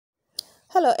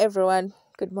Hello everyone,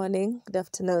 good morning, good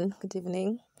afternoon, good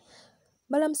evening.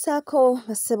 Balamusako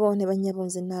basebo ne bannyabo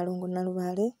nze Nnaalongo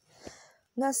Nalubaale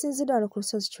nga nsinzidde wano ku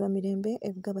lusozi Kiwamirembe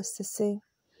Ebugaba Ssese.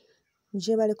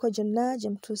 Gyebaleko gyonna gye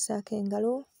mutuusaako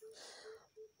engalo.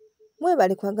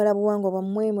 Mwebale kwagala buwangwa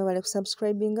bwammwe, mwebale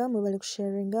kusubscribinga, mwebale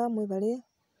kusharinga, mwebale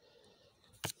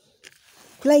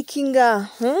kulikinga.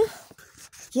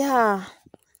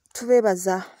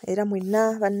 Tubeebaza era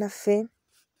mwenna bannaffe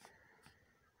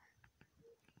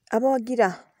abawagira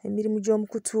emirimu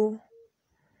gy'omukutu,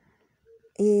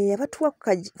 abatuwa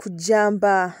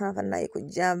kujjamba, abanaye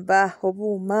kujjamba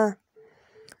obuuma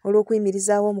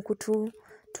olw'okuyimirizaawo omukutu.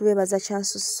 Tubeebaza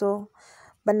kyansusso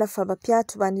bannaffe abapya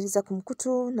tubaaniriza ku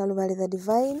mukutu Nalubaale the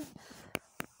Divine,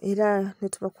 era ne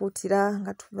tubakuutira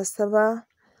nga tubasaba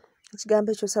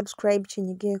ekigambo ekyo subscribe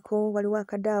kinyigeeko, waliwo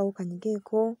akadaawo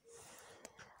kanyigeeko,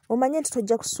 omanye nti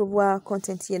tojja kusubwa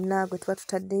content yenna gwe tuba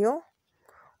tutaddeyo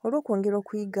olw'okwongera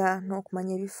okuyiga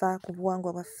n'okumanya ebifa ku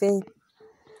buwangwa bwaffe.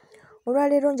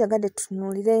 Olwaleero njagadde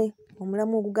tutunuulire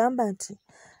omulamu ogugamba nti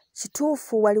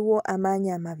kituufu waliwo amaanyi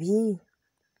amabi?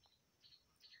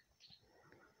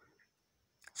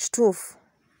 Kituufu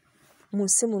mu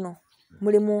nsi muno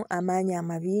mulimu amaanyi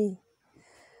amabi?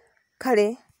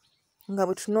 Kale nga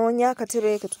bwe tunoonya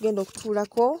akatebe ke tugenda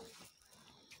okutuulako,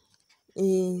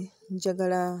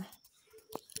 njagala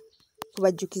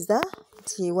kubajjukiza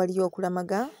nti waliyo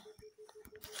okulamaga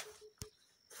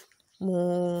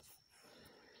mu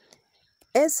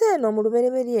ensi eno mu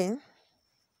lubereberye.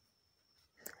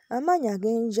 Amaanyi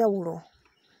ag'enjawulo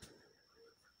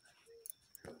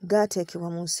gaateekebwa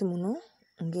mu nsi muno,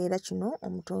 ng'era kino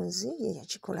omutonzi ye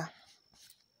yakikola.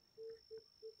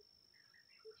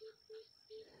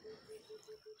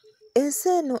 Ensi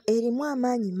eno erimu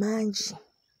amaanyi mangi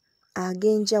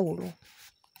ag'enjawulo,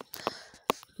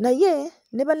 naye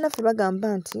ne bannaffe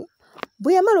bagamba nti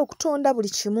bwe yamala okutonda buli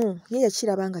kimu ye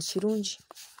yakiraba nga kirungi,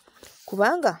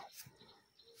 kubanga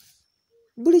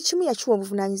buli kimu yakiwa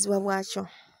obuvunaanyizibwa bwakyo.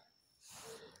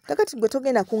 Kakati gwe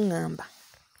togenda kuŋŋamba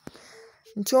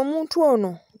nti omuntu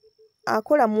ono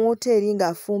akola mu woteeri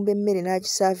ng'afumba emmere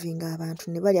n'agisaavinga abantu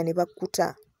ne balya ne bakkuta,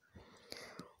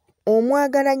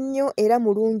 omwagala nnyo era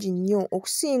mulungi nnyo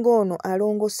okusinga ono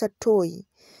alongoosa ttooyi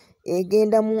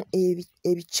egendamu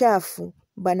ebicaafu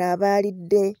bano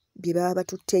abaalidde bye baba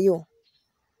batutteyo.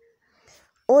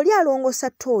 Oli alongoosa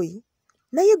ttooyi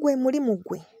naye gwe mulimu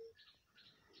gwe,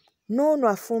 n'ono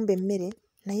afumba emmere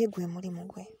naye gwe mulimu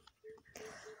gwe.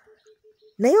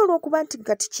 Naye olw'okuba nti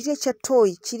kati kiri ekya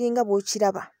ttooyi kiringa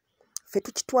bw'okiraba, ffe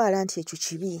tukitwala nti ekyo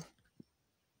kibi.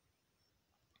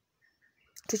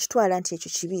 Tukitwala nti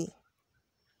ekyo kibi.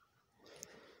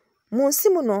 Mu nsi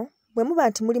muno bwe muba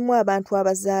nti mulimu abantu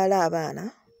abazaala abaana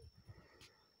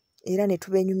era ne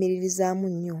tubeenyumiririzaamu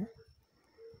nnyo,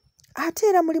 ate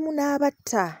era mulimu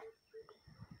n'abatta,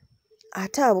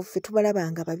 ate abo ffe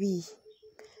tubalaba nga babi,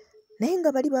 naye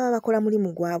nga bali baba bakola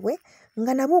mulimu gwabwe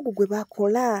nga nabo ogwo gwe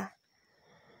bakola.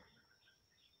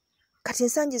 Kati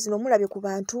ensangi zino mulabye ku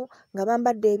bantu nga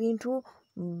bambadde ebintu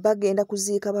bagenda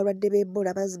kuziika balwadde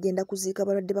b'Ebola, bagenda kuziika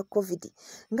balwadde ba COVID,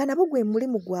 nga nabo gwe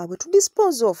mulimu gwabwe to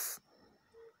dispose of.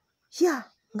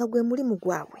 Nga gwe mulimu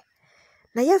gwabwe.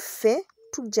 Naye ffe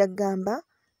tujja kugamba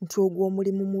nti ogwo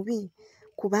omulimu mubi,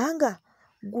 kubanga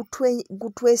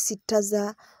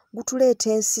gutwesittaza, gutuleeta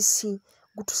ensisi,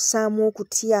 gutussaamu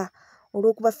okutya,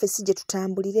 olw'okuba ffe si gye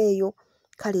tutambulira eyo,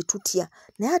 kale tutya.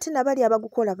 Naye ate nabali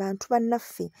abagukola bantu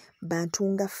bannaffe, bantu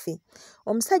nga ffe.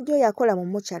 Omusajja oyo akola mu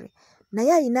mochari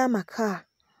naye alina amaka,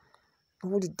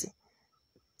 owulidde,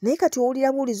 naye kati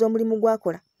owulira buwuliza omulimu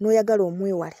gw'akola n'oyagala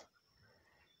omwewale.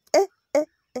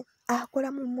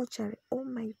 Akola mu mochari. Oh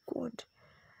my God,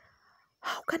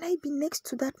 how can I be next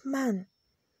to that man?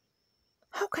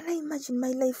 How can I imagine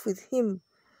my life with him?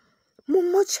 Mu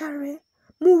mochari,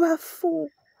 mu bafu.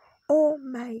 Oh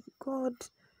my God,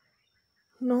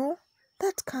 no,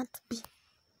 that can't be.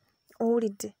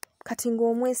 Owulidde, kati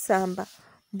ng'omwesamba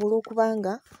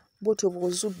olw'okubanga bw'otyo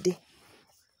bw'ozudde.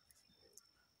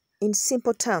 In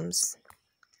simple terms,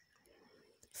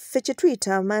 ffe kye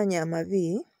tuyita amaanyi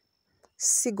amabi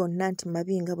si gonna nti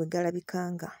mabi nga bwe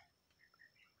galabikanga.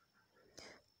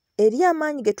 Eri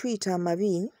amaanyi ge tuyita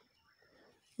amabi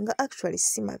nga actually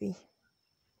si mabi,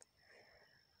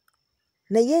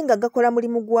 naye nga gakola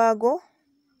mulimu gwago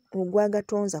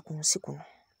ogwagatonza ku nsi kuno.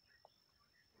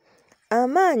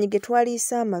 Amaanyi ge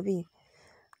twaliisa amabi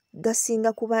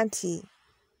gasinga kuba nti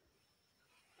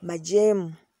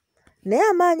majeemu, naye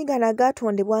amaanyi gano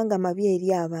agaatondebwa nga mabi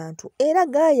eri abantu era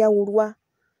gaayawulwa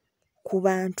ku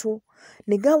bantu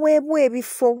ne gaweebwa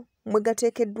ebifo mwe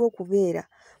gateekeddwa okubeera,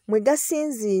 mwe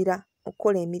gasinziira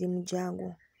okukola emirimu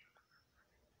gyago.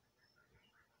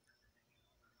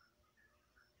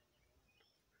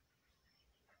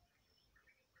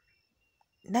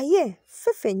 naye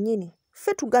ffe ffennyini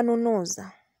ffe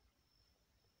tuganonooza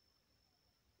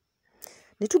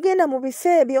ne tugenda mu bifo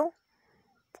ebyo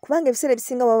kubanga ebiseera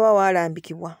ebisinga baba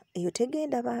waalambikibwa eyo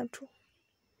tegenda bantu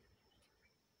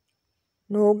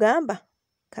n'ogamba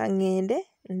kaŋŋende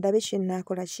ndabe kye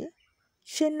nnaakola ki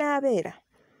kye nnaabeera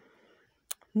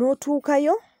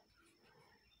n'otuukayo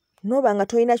n'oba nga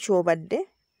tolina ky'obadde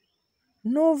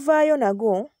n'ovaayo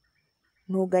nago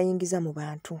n'ogayingiza mu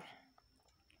bantu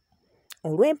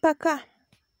olw'empaka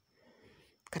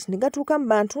kati ne gatuuka mu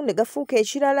bantu ne gafuuka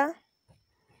ekirala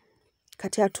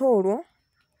kati ate olwo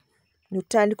ne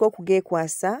tutandika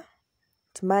okugeekwasa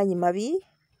timaanyi mabi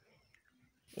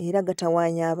era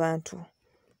gatawaanya abantu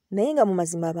naye nga mu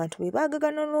mazima abantu be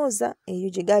baagaganonooza eyo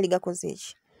gye gaali gakoze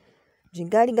eki gye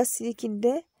gaali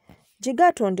gasirikidde gye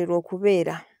gaatonderwa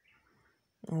okubeera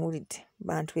owulidde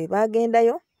bantu be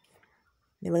baagendayo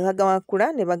ne bagawakula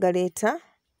ne bagaleeta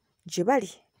gye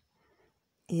bali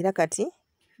era kati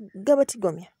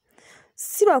gabatigomya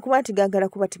si lwakuba nti gaagala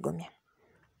kubatigomya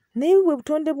naye bwe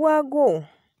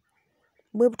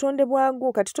butonde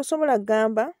bwagwo kati tosobola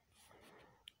kugamba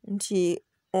nti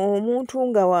omuntu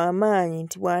nga w'amaanyi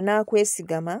nti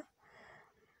bw'anaakwesigama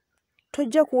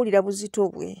tojja kuwulira buzito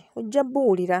bwe ojja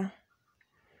buwulira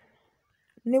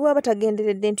ne bw'aba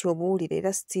tagenderedde nti obuwulire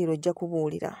era sitiira ojja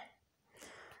kubuwulira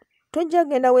tojja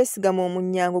genda weesigama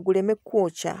omunyango guleme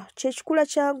kwokya kyekikula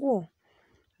kyagwo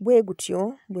bwe gutyo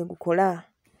bwe gukola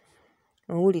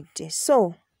owulidde so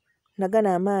nagana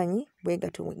amaanyi bwe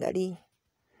gatyo bwe gali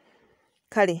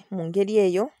kale mu ngeri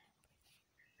eyo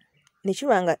ne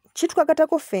kiba nga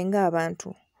kitwakatako ffe ng'abantu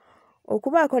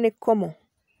okubaako n'ekkomo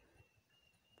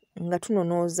nga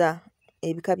tunonooza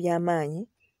ebika by'amaanyi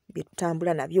bye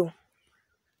tutambula nabyo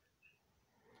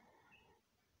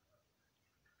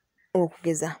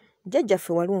okugeza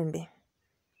jjajjaffe Walumbe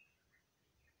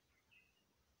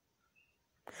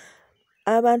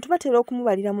abantu batera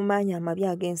okumubalira mu maanyi amabi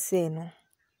ag'ensi eno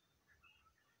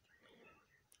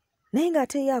naye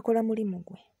ng'ate ye akola mulimu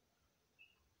gwe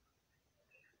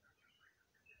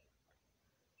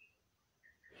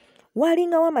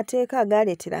waalingawo amateeka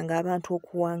agaaleeteranga abantu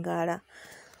okuwangaala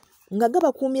nga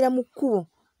gabakuumira mu kkubo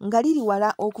nga liri wala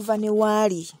okuva ne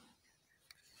waali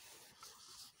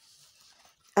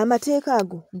amateeka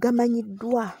ago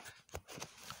gamanyiddwa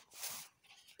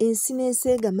ensi n'ensi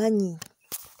egamanyi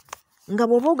nga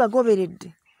bw'oba ogagoberedde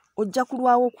ojja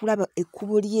kulwawo okulaba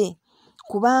ekkubo lye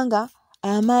kubanga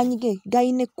amaanyi ge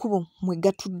galina ekkubo mwe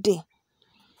gatudde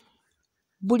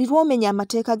buli lw'omenya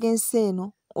amateeka g'ensi eno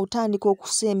otandika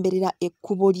okusemberera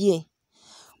ekkubo lye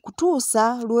kutuusa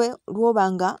lw'oba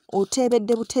nga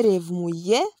oteebedde butereevu mu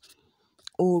ye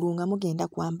olwo nga mugenda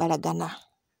kwambalagana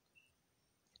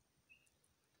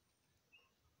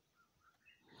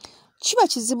kiba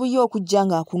kizibu ye okujja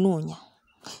ng'akunoonya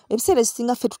ebiseera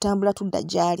ebisinga ffe tutambula tudda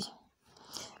gy'ali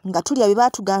nga tulya bye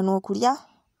baatugaana okulya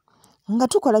nga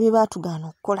tukola bye baatugaana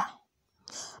okukola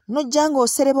n'ojja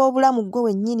ng'osereba obulamu gwe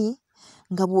wennyini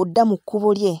nga bw'odda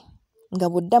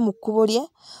mu kkubo lye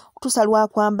kutuusa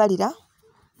lwakwambalira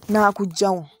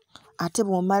n'akuggyawo ate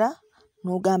bw'omala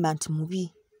n'ogamba nti mubi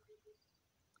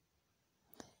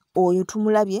oyo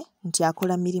tumulabye nti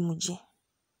akola mirimu gye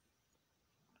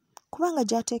kubanga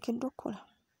gy'ateekeddwa okukola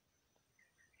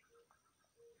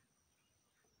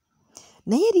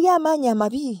naye eriyo amaanyi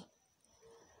amabi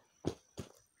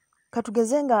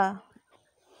katugeze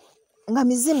nga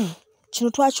mizimu kino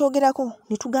twakyogerako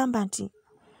ne tugamba nti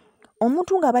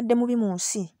omuntu ng'abadde mubi mu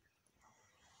nsi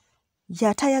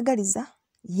y'atayagaliza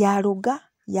y'aloga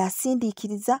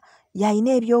y'asindiikiriza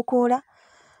y'alina ebyokoola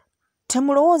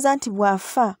temulowooza nti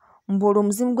bw'afa mbw'olwo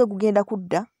omuzimu gwe gugenda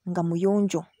kudda nga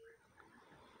muyonjo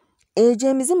egyo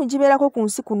emizimu gibeerako ku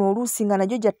nsi kuno oluusi nga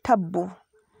nagyo gya ttabbu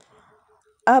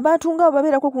abantu ng'abo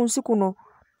babeerako ku nsi kuno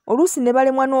oluusi ne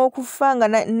balemwa n'okufa nga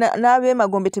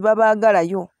n'ab'emagombe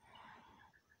tebabaagalayo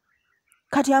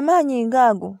kati amaanyi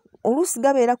ng'ago oluusi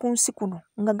gabeera ku nsi kuno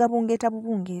nga gabungeeta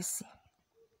bubungeesi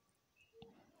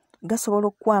gasobola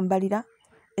okukwambalira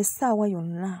essaawa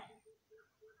yonna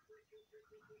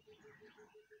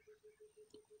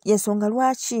y'ensonga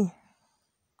lwaki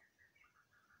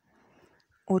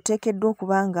oteekeddwa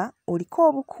okuba nga oliko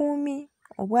obukuumi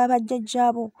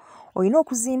obw'abajjajjaabo olina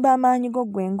okuzimba amaanyi go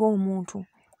ggwe ng'omuntu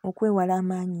okwewala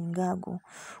amaanyi ng'ago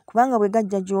kubanga bwe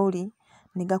gajja gy'oli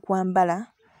ne gakwambala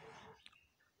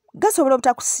gasobola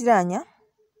obutakusiraanya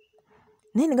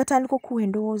naye ne gatandika okuwa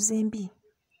endowooza embi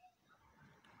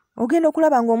ogenda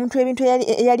okulaba ng'omuntu ebintu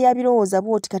eyali abirowooza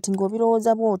bw'oti kati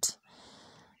ng'obirowooza bw'oti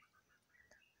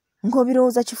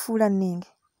ng'obirowooza kifuula nnenge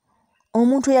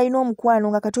omuntu eyalina omukwano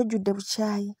nga kati ojjudde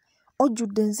bukyayi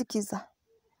ojjudde enzikiza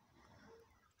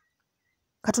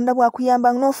Katonda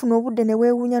bw'akuyamba n'ofuna obudde ne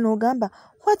weewuunya n'ogamba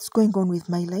what's going on with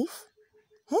my life?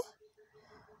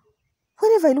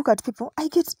 Whenever I look at people, I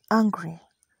get angry.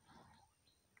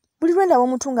 Buli lwe ndaba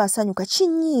omuntu ng'asanyuka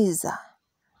kinyiiza.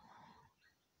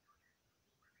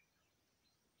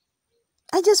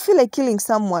 I just feel like killing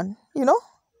someone, you know?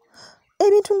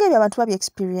 Ebintu ng'ebyo abantu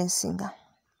babye-experiencinga.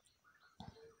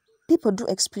 People do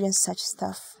experience such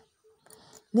stuff.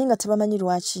 Naye nga tebamanyi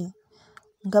lwaki.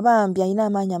 Nga bambi alina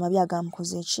amaanyi amabi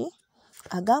agamukoze eki?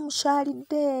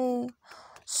 Agamukyalidde.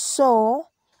 So,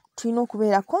 tulina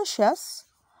okubeera conscious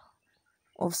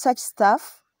of such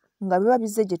stuff nga biba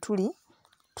bizze gye tuli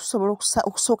tusobola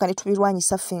okusooka ne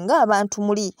tubirwanyisa ffenga abantu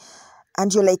muli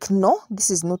and you're like no, this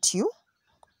is not you.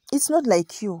 It's not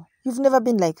like you. You've never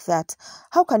been like that.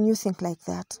 How can you think like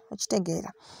that?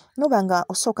 Okitegeera. Noba nga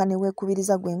osooka ne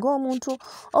weekubiriza gwe ng'omuntu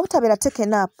obutabeera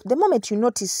taken up. The moment you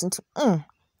notice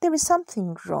there is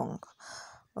something wrong.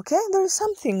 Okay? There is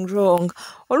something wrong.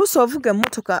 Oluusi ovuga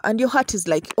emmotoka and your heart is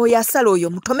like, oyo asala oyo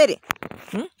mutomere.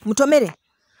 Mutomere.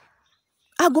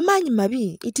 Ago maanyi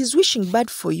mabi. It is wishing bad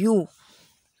for you.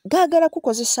 Gaagala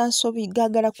kukozesa nsobi,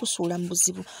 gaagala kusuula mu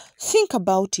buzibu. Think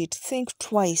about it. Think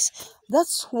twice.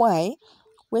 That's why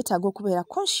weetaaga okubeera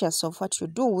conscious of what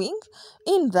you're doing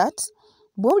in that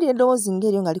bw'owulira eddoboozi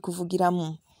ng'eryo nga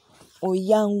likuvugiramu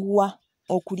oyanguwa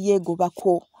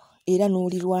okulyegobako era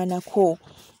n'olirwanako.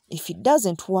 If it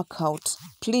doesn't work out,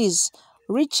 please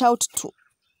reach out to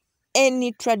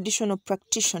any traditional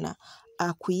practitioner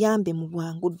akuyambe mu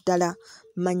bwangu ddala.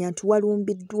 Manya nti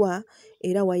walumbiddwa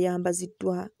era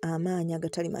wayambaziddwa amaanyi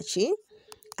agatali maki?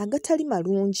 Agatali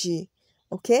malungi.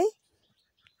 Okay?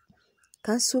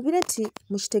 Kansuubire nti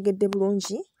mukitegedde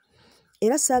bulungi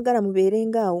era saagala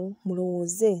mubeerengaawo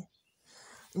mulowooze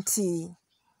nti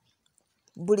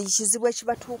buli kizibu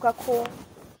ekibatuukako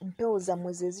mpewo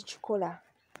zammwe ze zikikola.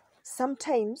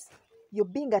 Sometimes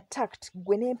you're being attacked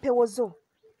gwe n'empewo zo.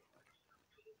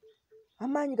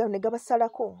 Amaanyi gano ne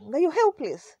gabasalako nga you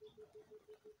helpless.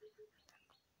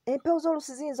 Empewo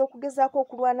z'oluusi ziyinza okugezaako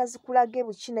okulwana zikulage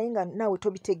buki naye nga naawe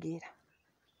tobitegeera.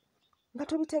 Nga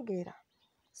tobitegeera.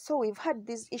 So we've had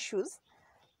these issues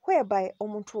whereby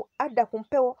omuntu adda ku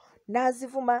mpewo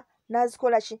n'azivuma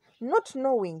n'azikola ki not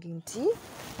knowing nti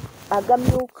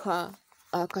agamyuka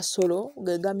akasolo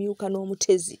ge gamyuka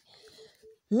n'omutezi.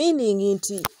 Meaning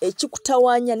nti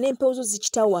ekikutawaanya n'empewo zo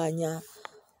zikitawaanya.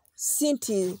 Si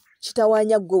nti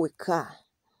kitawaanya gwe wekka.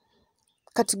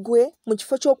 Kati gwe mu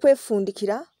kifo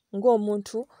ky'okwefundikira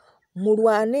ng'omuntu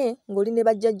mulwane ng'oli ne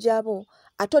bajjajjaabo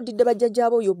ate odidde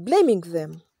bajjajjaabo you're blaming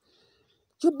them.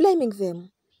 You're blaming them.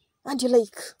 And you're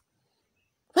like,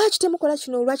 lwaki temukola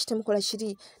kino, lwaki temukola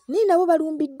kiri? Naye nabo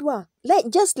balumbiddwa.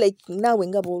 Just like naawe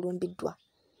nga bw'olumbiddwa.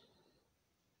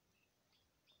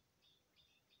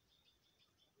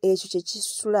 Ekyo kye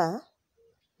kisula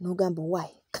n'ogamba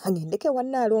why? Kangendeke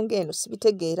wannaalonga eno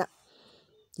sibitegeera.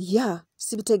 Ya,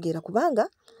 sibitegeera kubanga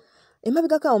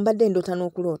emabegako awo mbadde ndoota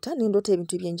n'okuloota n'endoota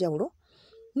ebintu eby'enjawulo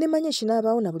ne manya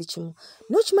ekinaabaawo na buli kimu.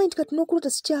 N'okimanyi nti kati n'okuloota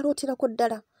sikyalooterako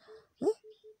ddala.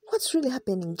 What's really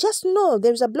happening? Just know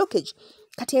there is a blockage.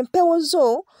 Kati empewo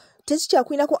zo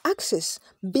tezikyakulinako access.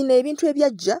 Bino ebintu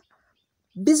ebyajja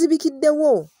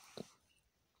bizibikiddewo.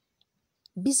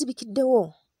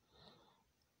 Bizibikiddewo.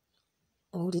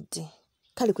 Owulidde.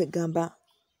 Kale kwegamba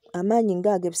amaanyi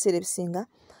ng'ago ebiseera ebisinga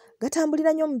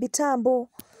gatambulira nnyo mu bitambo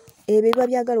ebyo biba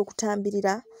byagala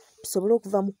okutambirira bisobole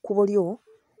okuva mu kkubo lyo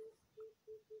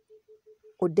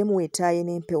oddemu weetaaye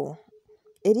n'empewo.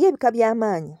 Eriyo ebika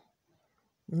by'amaanyi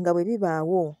nga bwe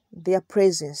bibaawo their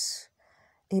presence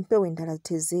empewo endala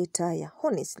tezeetaaya.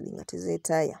 Honestly nga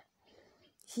tezeetaaya.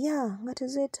 Yeah, nga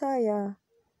tezeetaaya.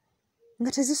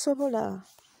 Nga tezisobola.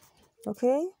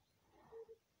 Okay?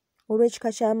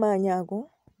 Olw'ekika ky'amaanyi ago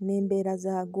n'embeera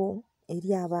zaago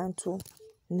eri abantu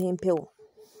n'empewo.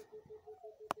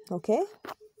 Okay?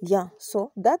 Yeah,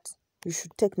 so that you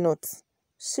should take notes.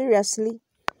 Seriously.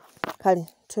 Kale,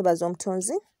 twebaza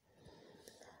omutonzi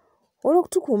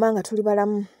olw'okutukuuma nga tuli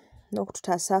balamu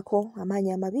n'okututaasaako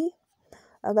amaanyi amabi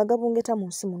agagabungeta mu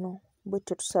nsi muno.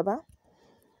 Bwetyo tusaba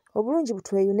obulungi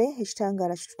butweyune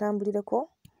ekitangaala kitutambulireko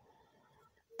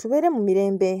tubeere mu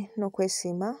mirembe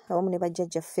n'okwesiima awamu ne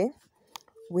bajjajjaffe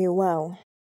weewaawo.